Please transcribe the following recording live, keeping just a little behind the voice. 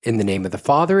In the name of the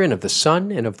Father, and of the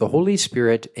Son, and of the Holy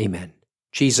Spirit, amen.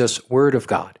 Jesus, Word of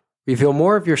God, reveal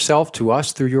more of yourself to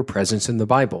us through your presence in the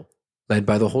Bible. Led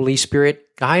by the Holy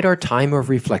Spirit, guide our time of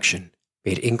reflection.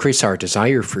 May it increase our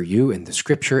desire for you in the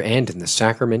Scripture and in the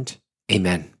sacrament.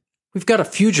 Amen. We've got a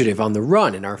fugitive on the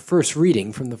run in our first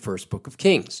reading from the first book of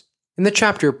Kings. In the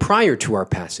chapter prior to our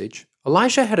passage,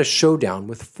 Elijah had a showdown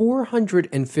with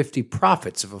 450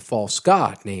 prophets of a false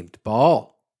god named Baal.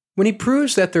 When he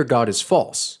proves that their god is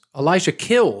false, Elijah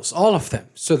kills all of them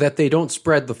so that they don't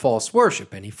spread the false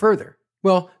worship any further.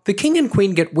 Well, the king and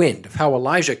queen get wind of how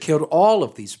Elijah killed all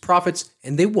of these prophets,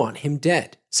 and they want him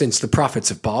dead, since the prophets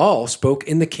of Baal spoke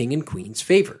in the king and queen's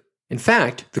favor. In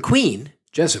fact, the queen,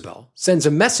 Jezebel, sends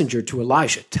a messenger to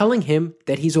Elijah telling him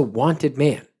that he's a wanted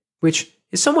man, which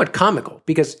is somewhat comical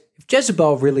because if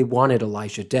Jezebel really wanted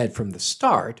Elijah dead from the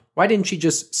start, why didn't she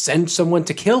just send someone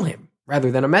to kill him rather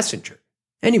than a messenger?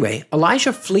 Anyway,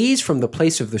 Elijah flees from the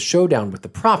place of the showdown with the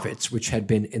prophets, which had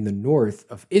been in the north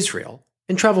of Israel,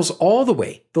 and travels all the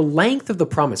way, the length of the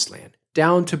Promised Land,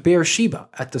 down to Beersheba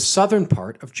at the southern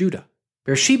part of Judah.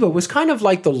 Beersheba was kind of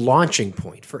like the launching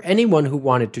point for anyone who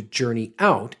wanted to journey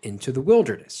out into the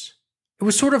wilderness. It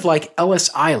was sort of like Ellis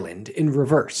Island in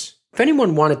reverse. If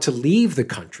anyone wanted to leave the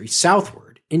country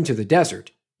southward into the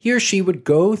desert, he or she would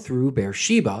go through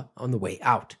Beersheba on the way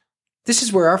out. This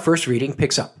is where our first reading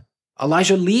picks up.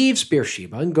 Elijah leaves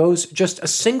Beersheba and goes just a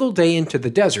single day into the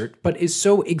desert, but is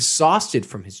so exhausted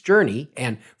from his journey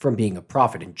and from being a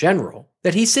prophet in general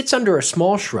that he sits under a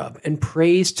small shrub and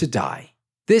prays to die.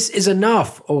 "This is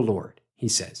enough, O Lord," he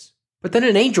says. But then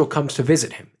an angel comes to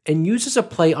visit him and uses a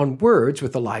play on words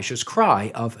with Elijah's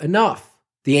cry of enough.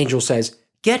 The angel says,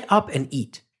 "Get up and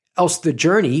eat, else the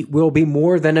journey will be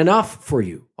more than enough for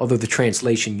you," although the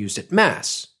translation used at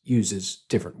Mass uses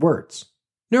different words.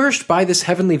 Nourished by this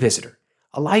heavenly visitor,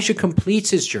 Elijah completes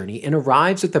his journey and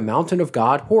arrives at the mountain of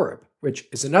God, Horeb, which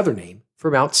is another name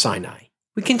for Mount Sinai.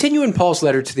 We continue in Paul's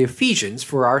letter to the Ephesians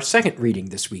for our second reading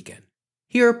this weekend.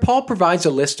 Here, Paul provides a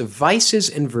list of vices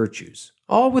and virtues,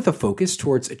 all with a focus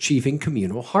towards achieving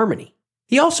communal harmony.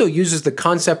 He also uses the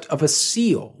concept of a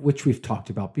seal, which we've talked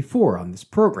about before on this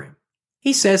program.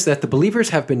 He says that the believers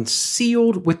have been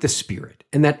sealed with the Spirit,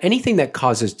 and that anything that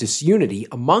causes disunity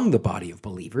among the body of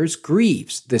believers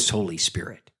grieves this Holy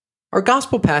Spirit. Our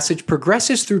gospel passage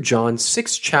progresses through John's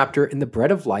 6th chapter in the Bread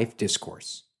of Life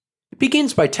discourse. It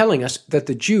begins by telling us that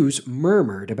the Jews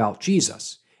murmured about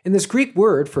Jesus, and this Greek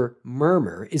word for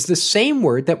murmur is the same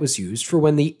word that was used for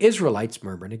when the Israelites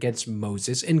murmured against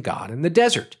Moses and God in the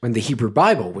desert, when the Hebrew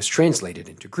Bible was translated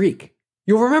into Greek.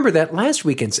 You'll remember that last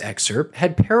weekend's excerpt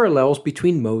had parallels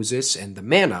between Moses and the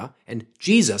manna and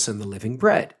Jesus and the living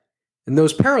bread. And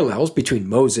those parallels between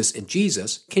Moses and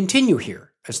Jesus continue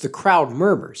here as the crowd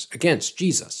murmurs against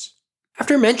Jesus.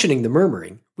 After mentioning the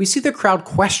murmuring, we see the crowd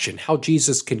question how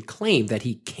Jesus can claim that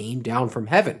he came down from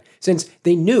heaven, since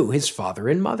they knew his father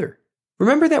and mother.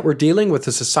 Remember that we're dealing with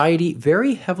a society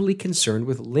very heavily concerned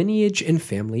with lineage and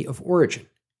family of origin.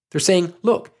 They're saying,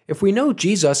 look, if we know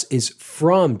Jesus is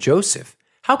from Joseph,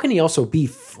 how can he also be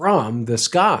from the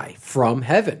sky, from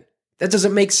heaven? That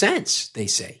doesn't make sense, they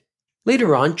say.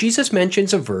 Later on, Jesus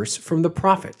mentions a verse from the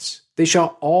prophets. They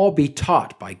shall all be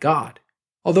taught by God.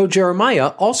 Although Jeremiah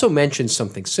also mentions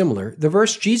something similar, the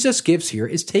verse Jesus gives here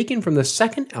is taken from the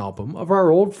second album of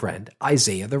our old friend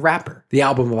Isaiah the Rapper, the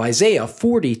album of Isaiah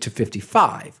 40 to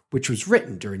 55, which was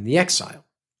written during the exile.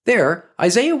 There,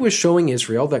 Isaiah was showing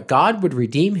Israel that God would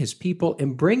redeem his people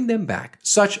and bring them back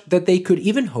such that they could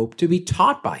even hope to be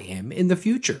taught by him in the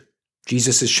future.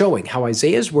 Jesus is showing how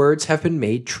Isaiah's words have been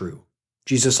made true.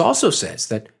 Jesus also says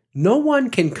that no one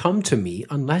can come to me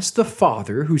unless the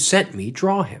Father who sent me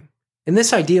draw him. And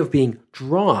this idea of being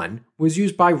drawn was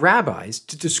used by rabbis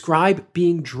to describe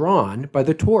being drawn by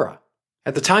the Torah.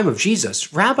 At the time of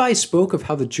Jesus, rabbis spoke of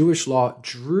how the Jewish law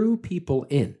drew people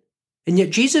in. And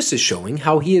yet Jesus is showing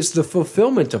how he is the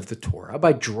fulfillment of the Torah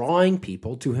by drawing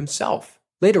people to himself.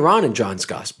 Later on in John's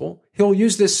Gospel, he'll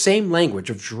use this same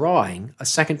language of drawing a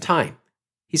second time.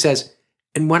 He says,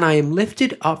 "And when I am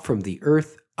lifted up from the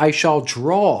earth, I shall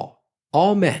draw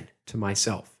all men to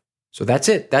myself." So that's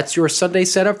it. That's your Sunday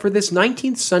setup for this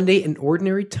 19th Sunday in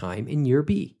Ordinary Time in Year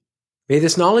B. May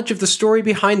this knowledge of the story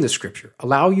behind the Scripture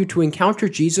allow you to encounter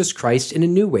Jesus Christ in a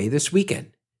new way this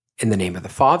weekend. In the name of the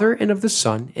Father, and of the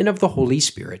Son, and of the Holy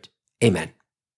Spirit. Amen.